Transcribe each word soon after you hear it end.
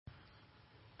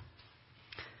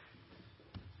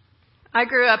I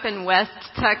grew up in West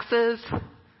Texas,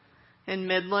 in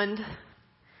Midland.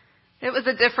 It was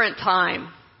a different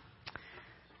time.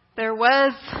 There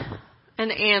was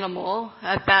an animal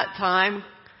at that time,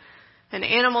 an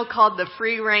animal called the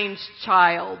free-range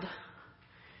child.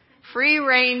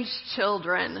 Free-range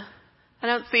children. I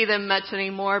don't see them much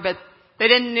anymore, but they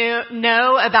didn't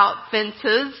know about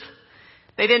fences.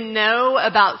 They didn't know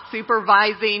about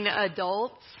supervising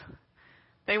adults.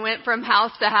 They went from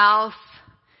house to house,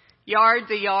 yard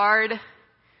to yard.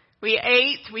 We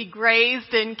ate, we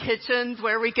grazed in kitchens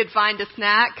where we could find a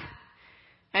snack,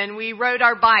 and we rode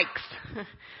our bikes.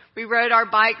 We rode our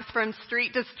bikes from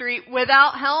street to street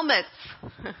without helmets.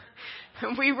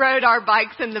 We rode our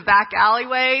bikes in the back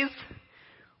alleyways.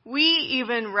 We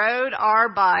even rode our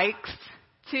bikes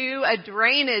to a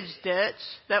drainage ditch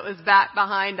that was back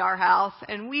behind our house,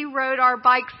 and we rode our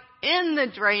bikes in the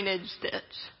drainage ditch.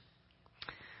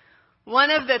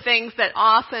 One of the things that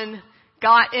often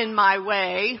got in my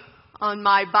way on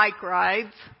my bike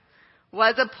rides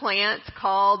was a plant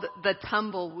called the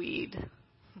tumbleweed.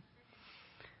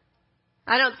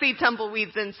 I don't see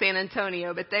tumbleweeds in San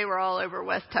Antonio, but they were all over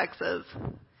West Texas.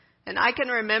 And I can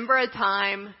remember a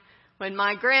time when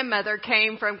my grandmother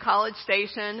came from College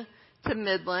Station to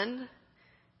Midland.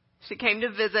 She came to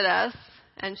visit us,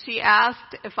 and she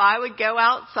asked if I would go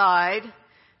outside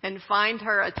and find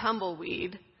her a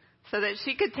tumbleweed so that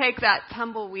she could take that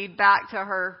tumbleweed back to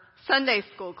her Sunday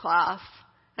school class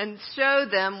and show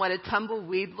them what a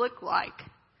tumbleweed looked like.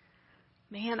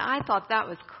 Man, I thought that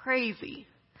was crazy.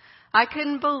 I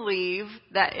couldn't believe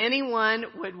that anyone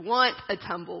would want a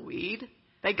tumbleweed.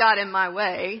 They got in my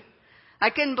way. I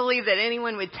couldn't believe that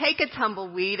anyone would take a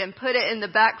tumbleweed and put it in the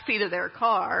back seat of their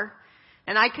car.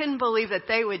 And I couldn't believe that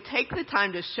they would take the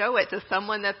time to show it to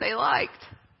someone that they liked.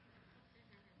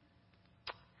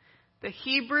 The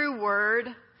Hebrew word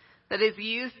that is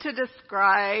used to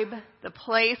describe the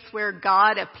place where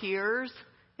God appears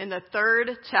in the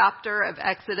 3rd chapter of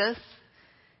Exodus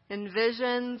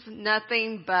envisions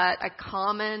nothing but a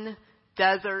common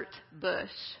desert bush.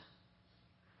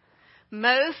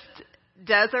 Most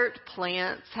desert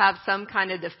plants have some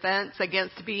kind of defense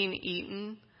against being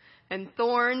eaten, and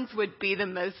thorns would be the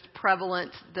most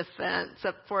prevalent defense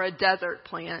for a desert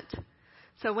plant.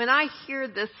 So when I hear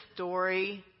this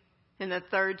story in the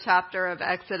 3rd chapter of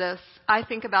Exodus, I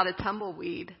think about a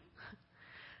tumbleweed.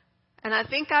 And I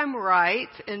think I'm right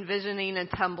envisioning a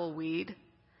tumbleweed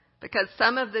because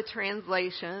some of the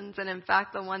translations, and in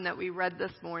fact the one that we read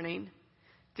this morning,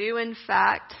 do in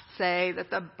fact say that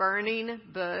the burning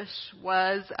bush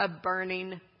was a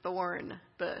burning thorn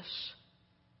bush.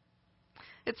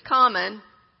 It's common,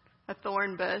 a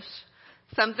thorn bush,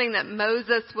 something that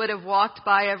Moses would have walked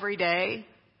by every day.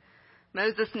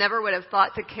 Moses never would have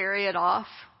thought to carry it off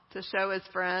to show his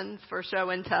friends for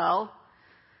show and tell.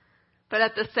 But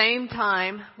at the same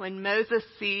time, when Moses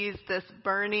sees this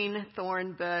burning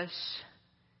thorn bush,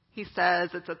 he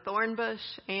says it's a thorn bush,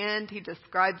 and he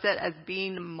describes it as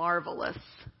being marvelous.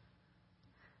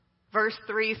 Verse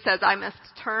 3 says, I must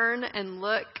turn and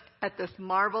look at this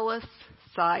marvelous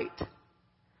sight.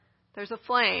 There's a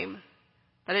flame,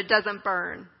 but it doesn't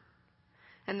burn.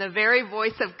 And the very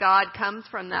voice of God comes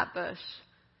from that bush,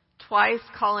 twice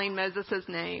calling Moses'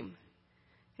 name.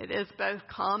 It is both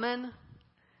common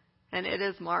and it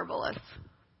is marvelous.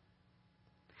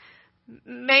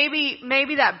 Maybe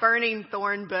that burning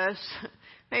thorn bush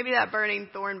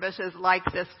is like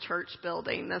this church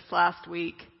building this last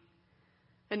week.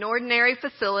 An ordinary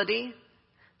facility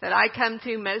that I come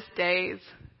to most days.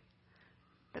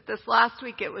 But this last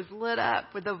week it was lit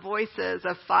up with the voices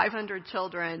of 500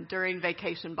 children during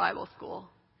Vacation Bible School.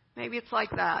 Maybe it's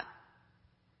like that.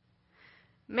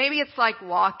 Maybe it's like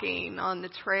walking on the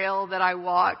trail that I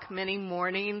walk many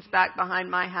mornings back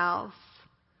behind my house.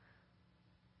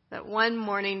 That one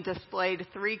morning displayed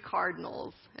 3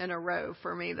 cardinals in a row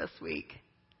for me this week.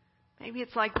 Maybe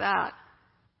it's like that.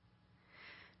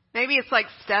 Maybe it's like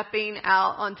stepping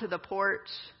out onto the porch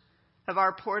of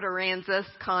our Port Aransas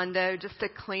condo just to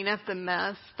clean up the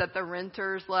mess that the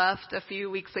renters left a few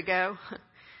weeks ago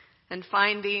and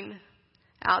finding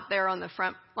out there on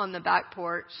the back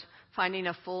porch, finding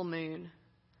a full moon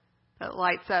that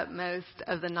lights up most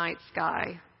of the night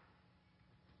sky.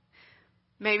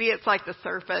 Maybe it's like the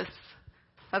surface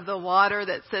of the water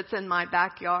that sits in my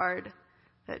backyard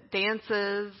that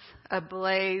dances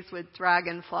ablaze with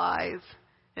dragonflies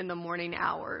in the morning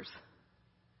hours.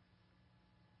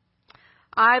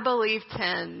 I believe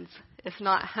tens, if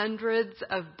not hundreds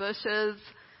of bushes,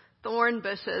 thorn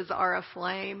bushes are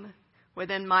aflame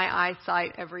within my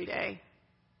eyesight every day.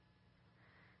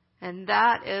 And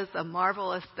that is a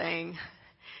marvelous thing.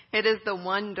 It is the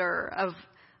wonder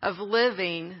of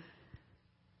living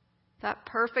that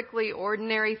perfectly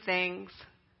ordinary things.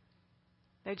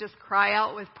 They just cry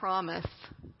out with promise.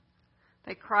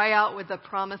 They cry out with the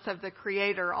promise of the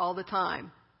Creator all the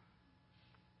time.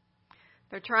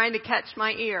 They're trying to catch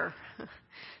my ear,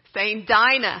 saying,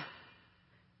 Dinah,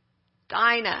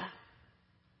 Dinah.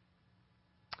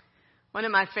 One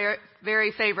of my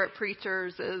very favorite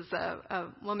preachers is a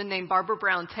woman named Barbara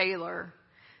Brown Taylor.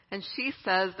 And she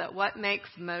says that what makes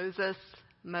Moses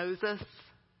Moses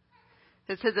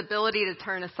is his ability to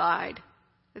turn aside.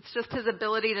 It's just his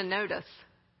ability to notice.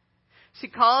 She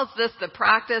calls this the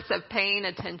practice of paying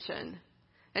attention.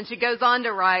 And she goes on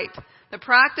to write, the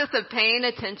practice of paying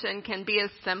attention can be as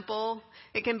simple.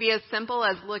 It can be as simple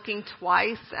as looking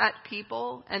twice at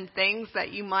people and things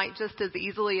that you might just as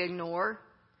easily ignore.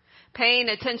 Paying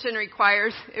attention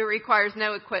requires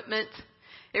no equipment.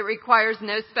 It requires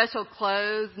no special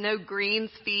clothes, no greens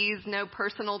fees, no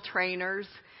personal trainers.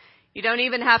 You don't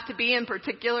even have to be in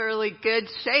particularly good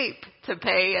shape to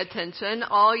pay attention.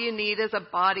 All you need is a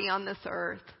body on this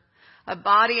earth. A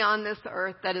body on this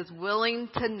earth that is willing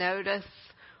to notice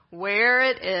where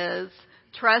it is,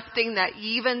 trusting that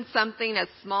even something as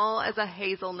small as a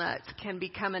hazelnut can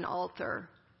become an altar.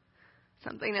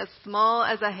 Something as small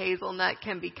as a hazelnut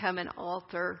can become an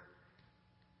altar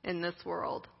in this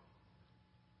world.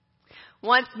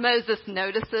 Once Moses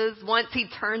notices, once he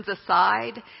turns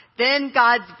aside, then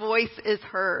God's voice is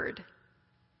heard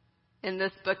in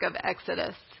this book of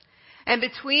Exodus. And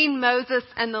between Moses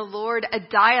and the Lord, a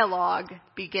dialogue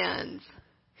begins.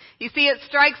 You see, it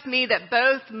strikes me that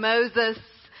both Moses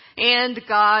and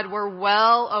God were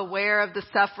well aware of the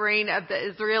suffering of the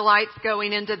Israelites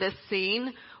going into this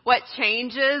scene. What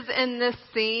changes in this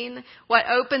scene, what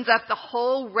opens up the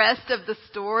whole rest of the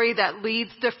story that leads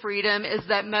to freedom, is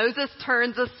that Moses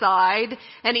turns aside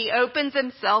and he opens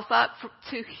himself up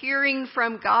to hearing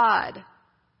from God.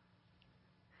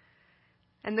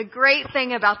 And the great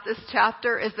thing about this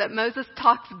chapter is that Moses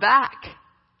talks back.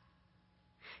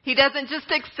 He doesn't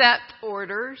just accept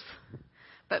orders,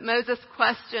 but Moses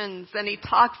questions and he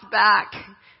talks back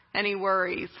and he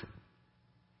worries.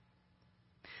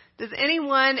 Does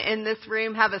anyone in this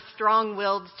room have a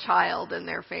strong-willed child in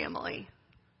their family?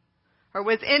 Or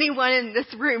was anyone in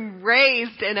this room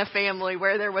raised in a family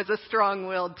where there was a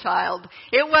strong-willed child?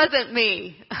 It wasn't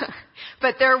me,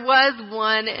 but there was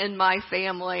one in my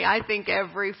family. I think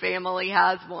every family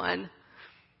has one.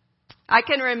 I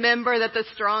can remember that the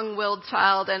strong-willed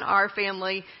child in our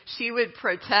family, she would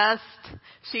protest,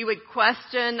 she would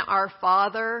question our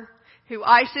father, who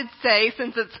I should say,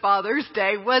 since it's Father's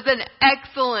Day, was an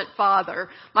excellent father.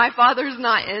 My father's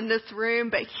not in this room,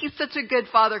 but he's such a good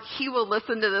father. He will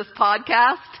listen to this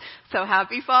podcast. So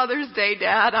happy Father's Day,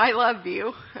 Dad. I love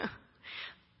you.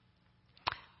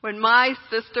 When my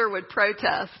sister would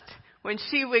protest, when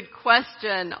she would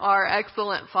question our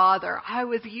excellent father, I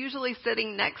was usually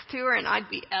sitting next to her and I'd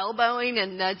be elbowing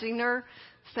and nudging her,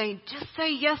 saying, just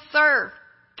say yes, sir.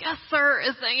 Yes, sir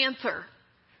is the answer.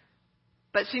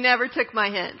 But she never took my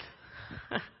hint.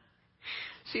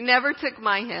 She never took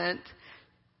my hint.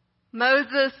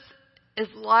 Moses is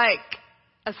like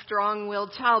a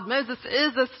strong-willed child. Moses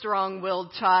is a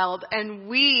strong-willed child, and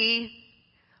we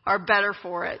are better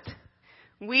for it.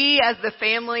 We, as the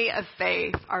family of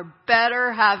faith, are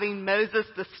better having Moses,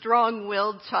 the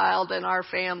strong-willed child, in our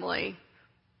family.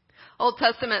 Old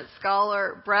Testament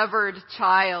scholar Brevard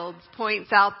Childs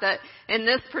points out that in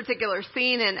this particular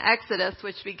scene in Exodus,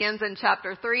 which begins in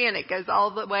chapter 3 and it goes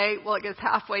it goes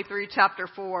halfway through chapter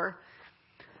 4,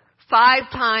 5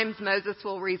 times Moses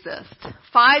will resist.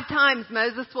 5 times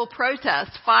Moses will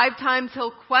protest. 5 times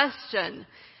he'll question.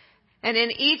 And in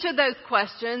each of those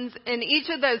questions, in each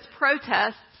of those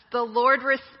protests, the Lord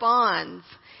responds.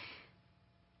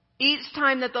 Each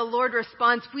time that the Lord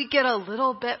responds, we get a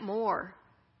little bit more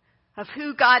of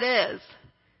who God is.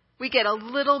 We get a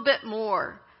little bit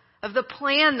more of the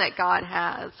plan that God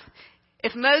has.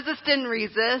 If Moses didn't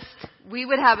resist, we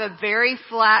would have a very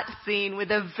flat scene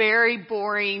with a very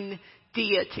boring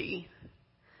deity.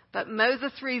 But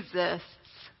Moses resists.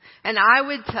 And I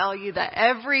would tell you that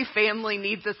every family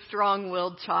needs a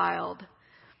strong-willed child.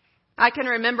 I can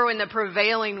remember when the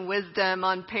prevailing wisdom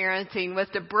on parenting was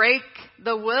to break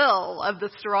the will of the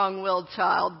strong-willed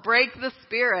child, break the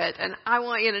spirit. And I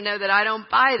want you to know that I don't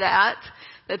buy that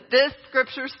this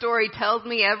scripture story tells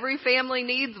me every family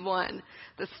needs one.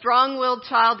 The strong-willed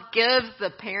child gives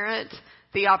the parent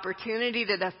the opportunity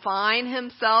to define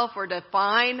himself or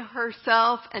define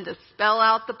herself and to spell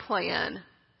out the plan.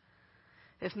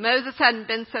 If Moses hadn't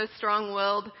been so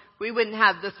strong-willed, we wouldn't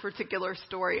have this particular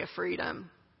story of freedom.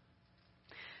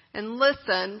 And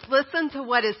listen to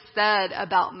what is said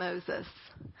about Moses.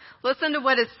 Listen to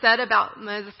what is said about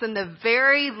Moses in the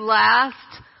very last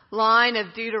line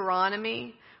of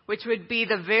Deuteronomy, which would be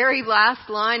the very last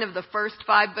line of the first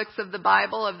 5 books of the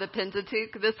Bible, of the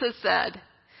Pentateuch. This is said,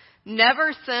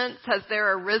 "Never since has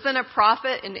there arisen a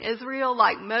prophet in Israel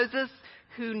like Moses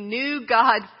who knew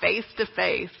God face to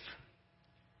face."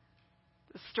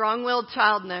 The strong-willed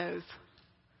child knows.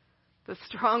 The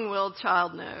strong-willed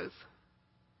child knows.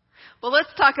 Well,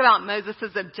 let's talk about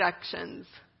Moses' objections.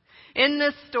 In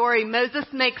this story, Moses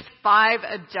makes 5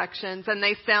 objections, and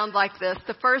they sound like this.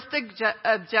 The first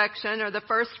objection, or the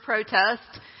first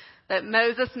protest that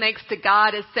Moses makes to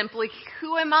God is simply,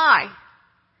 who am I?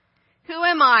 Who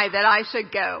am I that I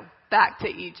should go back to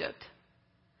Egypt?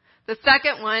 The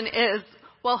second one is,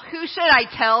 well, who should I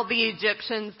tell the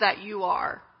Egyptians that you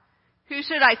are? Who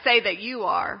should I say that you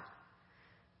are?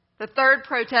 The third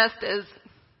protest is,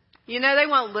 they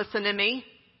won't listen to me.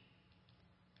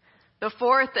 The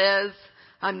fourth is,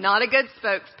 I'm not a good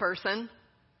spokesperson.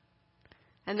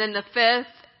 And then the fifth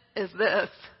is this,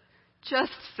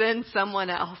 just send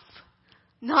someone else.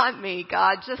 Not me,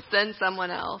 God, just send someone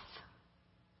else.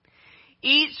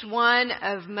 Each one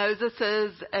of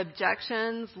Moses'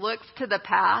 objections looks to the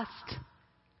past.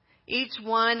 Each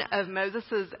one of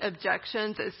Moses'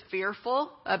 objections is fearful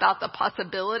about the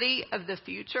possibility of the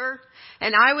future.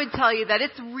 And I would tell you that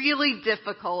it's really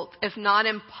difficult, if not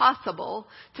impossible,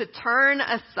 to turn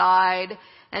aside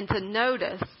and to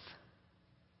notice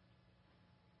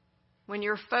when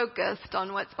you're focused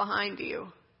on what's behind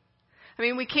you. I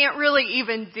mean, we can't really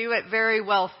even do it very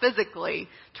well physically.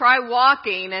 Try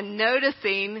walking and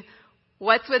noticing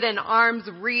what's within arm's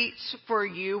reach for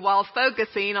you while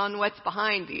focusing on what's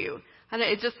behind you. And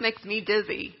it just makes me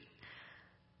dizzy.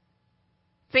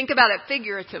 Think about it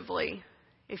figuratively.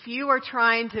 If you are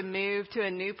trying to move to a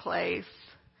new place,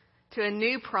 to a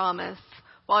new promise,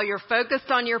 while you're focused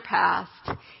on your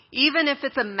past, even if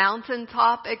it's a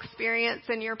mountaintop experience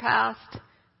in your past,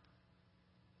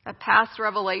 a past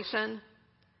revelation,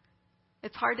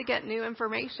 it's hard to get new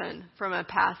information from a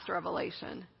past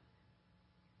revelation.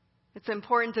 It's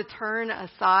important to turn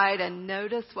aside and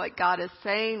notice what God is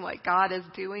saying, what God is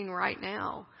doing right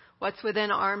now, what's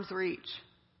within arm's reach.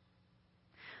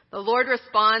 The Lord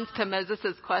responds to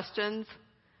Moses' questions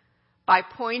by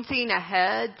pointing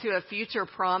ahead to a future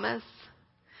promise.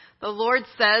 The Lord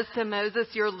says to Moses,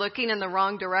 you're looking in the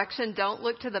wrong direction. Don't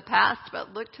look to the past,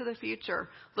 but look to the future.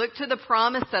 Look to the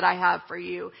promise that I have for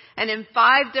you. And in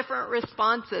 5 different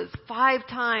responses, 5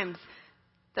 times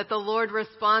that the Lord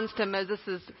responds to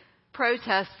Moses'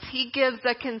 protests, he gives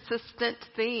a consistent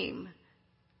theme.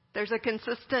 There's a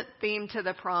consistent theme to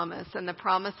the promise, and the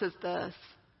promise is this: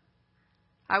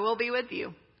 I will be with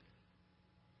you.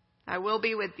 I will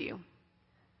be with you.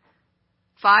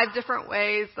 5 different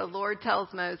ways the Lord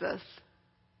tells Moses,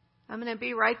 I'm going to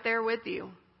be right there with you.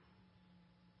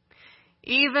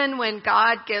 Even when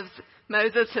God gives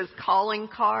Moses his calling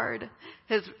card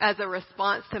as a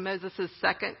response to Moses'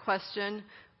 second question,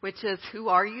 which is, who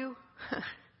are you?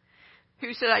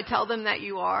 Who should I tell them that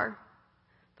you are?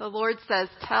 The Lord says,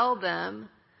 tell them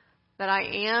that I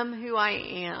am who I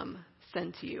am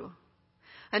sent you.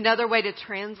 Another way to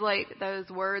translate those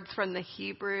words from the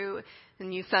Hebrew,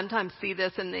 and you sometimes see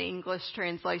this in the English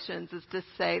translations, is to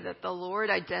say that the Lord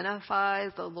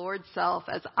identifies the Lord's self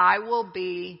as I will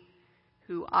be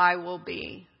who I will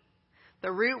be.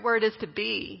 The root word is to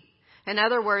be. In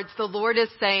other words, the Lord is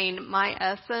saying, my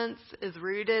essence is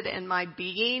rooted in my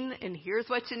being, and here's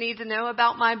what you need to know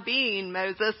about my being,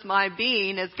 Moses. My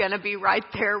being is going to be right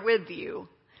there with you.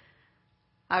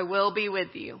 I will be with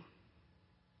you.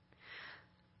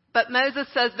 But Moses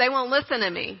says, they won't listen to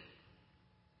me.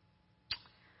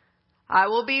 I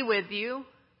will be with you,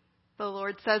 the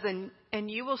Lord says,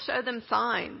 and you will show them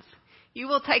signs. You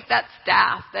will take that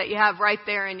staff that you have right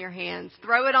there in your hands,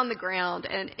 throw it on the ground,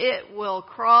 and it will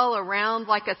crawl around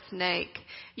like a snake.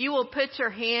 You will put your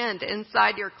hand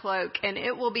inside your cloak, and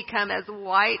it will become as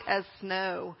white as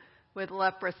snow with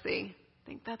leprosy. I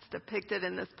think that's depicted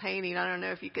in this painting. I don't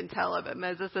know if you can tell it, but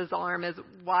Moses' arm is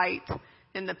white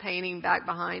in the painting back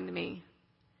behind me.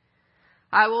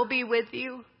 I will be with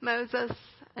you, Moses,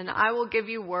 and I will give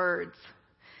you words.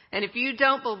 And if you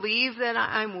don't believe that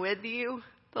I'm with you,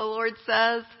 the Lord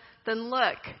says, then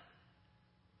look.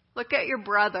 Look at your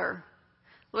brother.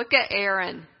 Look at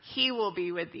Aaron. He will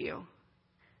be with you.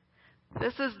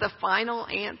 This is the final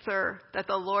answer that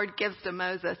the Lord gives to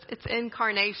Moses. It's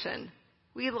incarnation.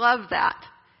 We love that.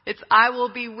 It's I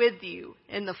will be with you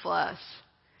in the flesh.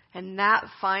 And that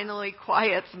finally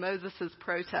quiets Moses'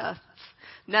 protests.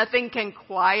 Nothing can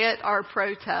quiet our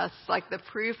protests like the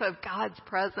proof of God's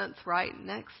presence right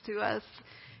next to us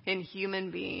in human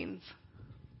beings.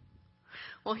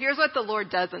 Well, here's what the Lord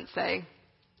doesn't say.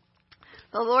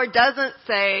 The Lord doesn't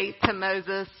say to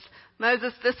Moses,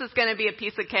 Moses, this is going to be a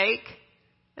piece of cake.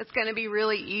 It's going to be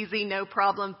really easy, no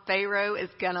problem. Pharaoh is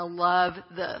going to love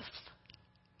this.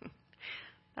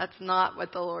 That's not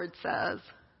what the Lord says.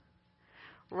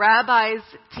 Rabbis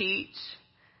teach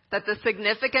that the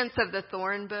significance of the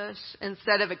thorn bush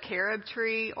instead of a carob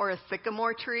tree or a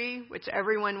sycamore tree, which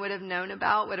everyone would have known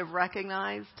about, would have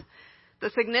recognized, the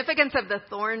significance of the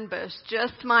thorn bush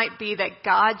just might be that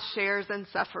God shares in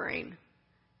suffering.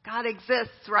 God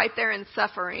exists right there in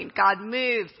suffering. God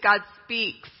moves. God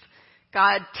speaks.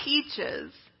 God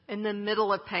teaches in the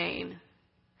middle of pain.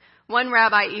 One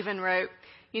rabbi even wrote,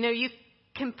 you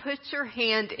can put your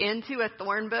hand into a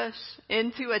thorn bush,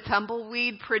 into a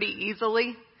tumbleweed pretty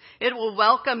easily. It will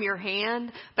welcome your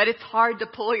hand, but it's hard to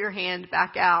pull your hand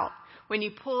back out. When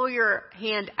you pull your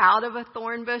hand out of a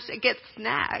thorn bush, it gets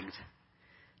snagged.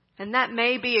 And that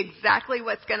may be exactly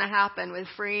what's going to happen with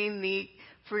freeing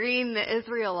the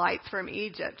Israelites from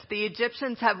Egypt. The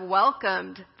Egyptians have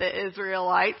welcomed the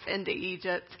Israelites into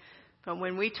Egypt, but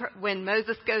when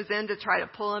Moses goes in to try to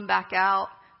pull them back out,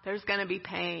 there's going to be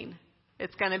pain.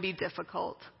 It's going to be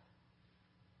difficult.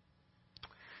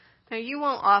 Now, you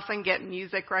won't often get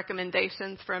music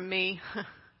recommendations from me,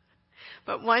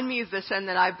 but one musician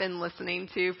that I've been listening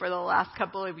to for the last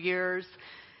couple of years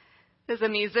is a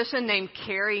musician named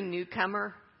Carrie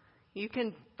Newcomer. You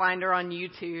can find her on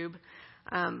YouTube.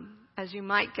 As you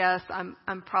might guess,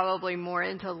 I'm probably more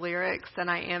into lyrics than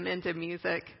I am into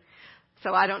music.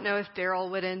 So I don't know if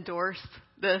Daryl would endorse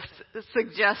this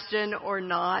suggestion or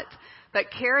not. But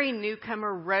Carrie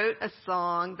Newcomer wrote a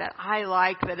song that I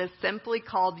like that is simply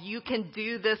called You Can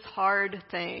Do This Hard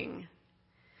Thing.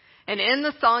 And in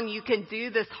the song, You Can Do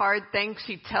This Hard Thing,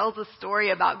 she tells a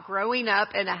story about growing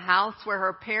up in a house where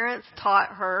her parents taught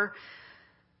her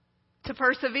to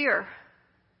persevere.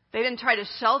 They didn't try to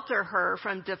shelter her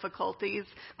from difficulties,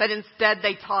 but instead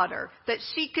they taught her that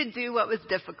she could do what was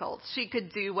difficult. She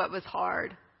could do what was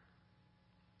hard.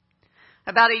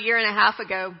 About a year and a half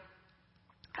ago,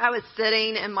 I was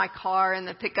sitting in my car in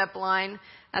the pickup line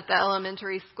at the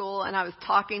elementary school, and I was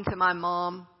talking to my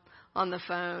mom on the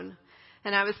phone.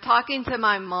 And I was talking to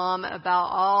my mom about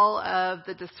all of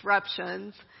the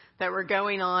disruptions that were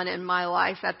going on in my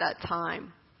life at that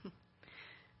time.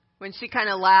 When she kind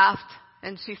of laughed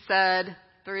and she said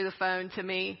through the phone to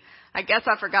me, I guess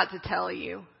I forgot to tell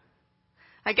you.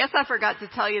 I guess I forgot to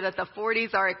tell you that the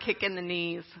 40s are a kick in the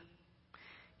knees.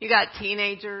 You got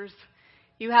teenagers.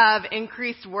 You have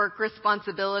increased work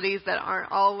responsibilities that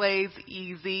aren't always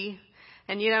easy.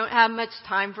 And you don't have much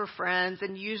time for friends.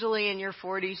 And usually in your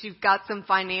 40s, you've got some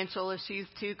financial issues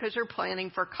too because you're planning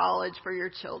for college for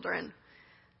your children.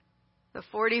 The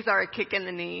 40s are a kick in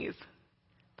the knees.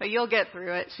 But you'll get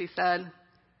through it, she said.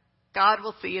 God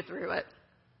will see you through it.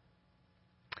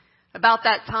 About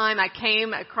that time, I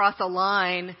came across a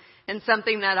line in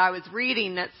something that I was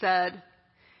reading that said,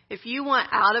 if you want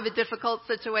out of a difficult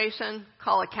situation,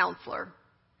 call a counselor.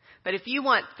 But if you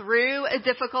want through a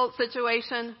difficult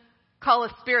situation, call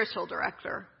a spiritual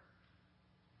director.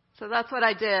 So that's what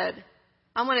I did.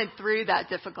 I wanted through that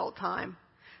difficult time.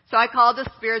 So I called a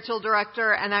spiritual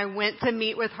director and I went to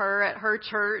meet with her at her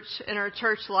church, in her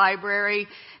church library,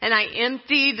 and I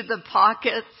emptied the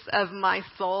pockets of my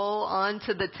soul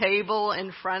onto the table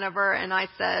in front of her and I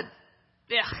said,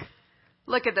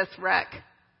 look at this wreck.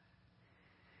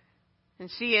 And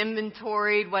she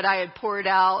inventoried what I had poured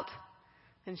out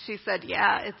and she said,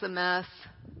 yeah, it's a mess.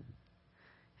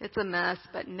 It's a mess,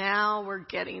 but now we're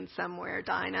getting somewhere,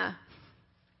 Dinah.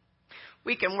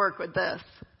 We can work with this.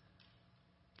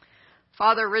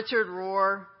 Father Richard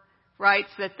Rohr writes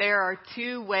that there are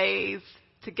two ways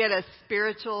to get a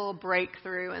spiritual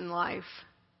breakthrough in life: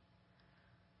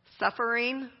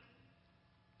 suffering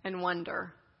and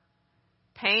wonder,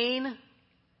 pain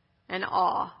and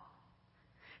awe.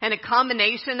 And a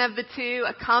combination of the two,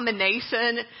 a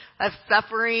combination of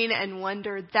suffering and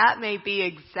wonder, that may be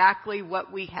exactly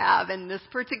what we have in this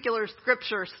particular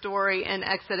scripture story in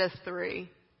Exodus 3.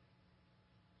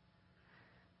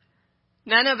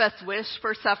 None of us wish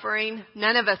for suffering.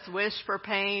 None of us wish for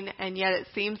pain, and yet it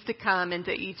seems to come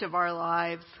into each of our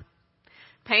lives.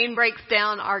 Pain breaks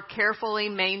down our carefully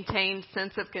maintained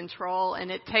sense of control,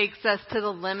 and it takes us to the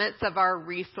limits of our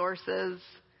resources.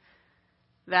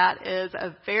 That is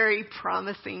a very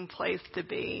promising place to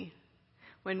be.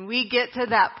 When we get to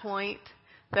that point,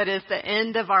 that is the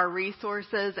end of our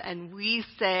resources, and we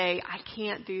say, I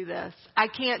can't do this. I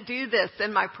can't do this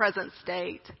in my present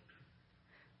state.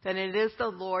 Then it is the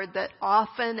Lord that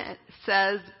often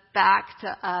says back to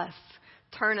us,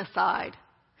 turn aside.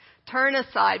 Turn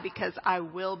aside because I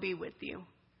will be with you.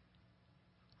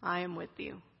 I am with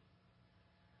you.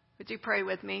 Would you pray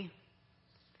with me?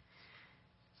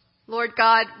 Lord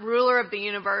God, ruler of the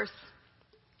universe,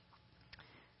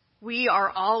 we are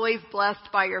always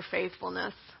blessed by your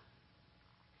faithfulness.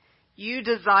 You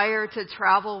desire to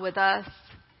travel with us,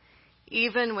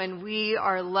 even when we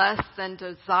are less than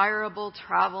desirable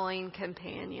traveling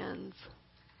companions.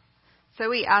 So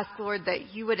we ask, Lord,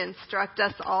 that you would instruct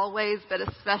us always, but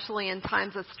especially in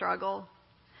times of struggle.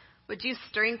 Would you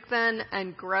strengthen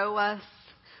and grow us?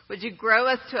 Would you grow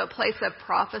us to a place of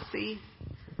prophecy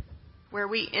where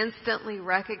we instantly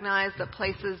recognize the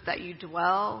places that you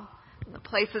dwell, the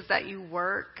places that you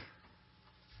work,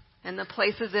 and the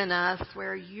places in us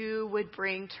where you would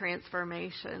bring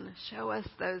transformation. Show us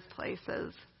those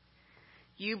places.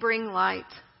 You bring light.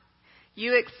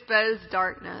 You expose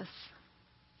darkness.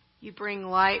 You bring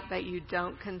light that you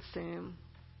don't consume.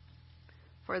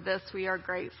 For this we are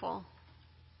grateful.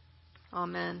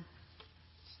 Amen.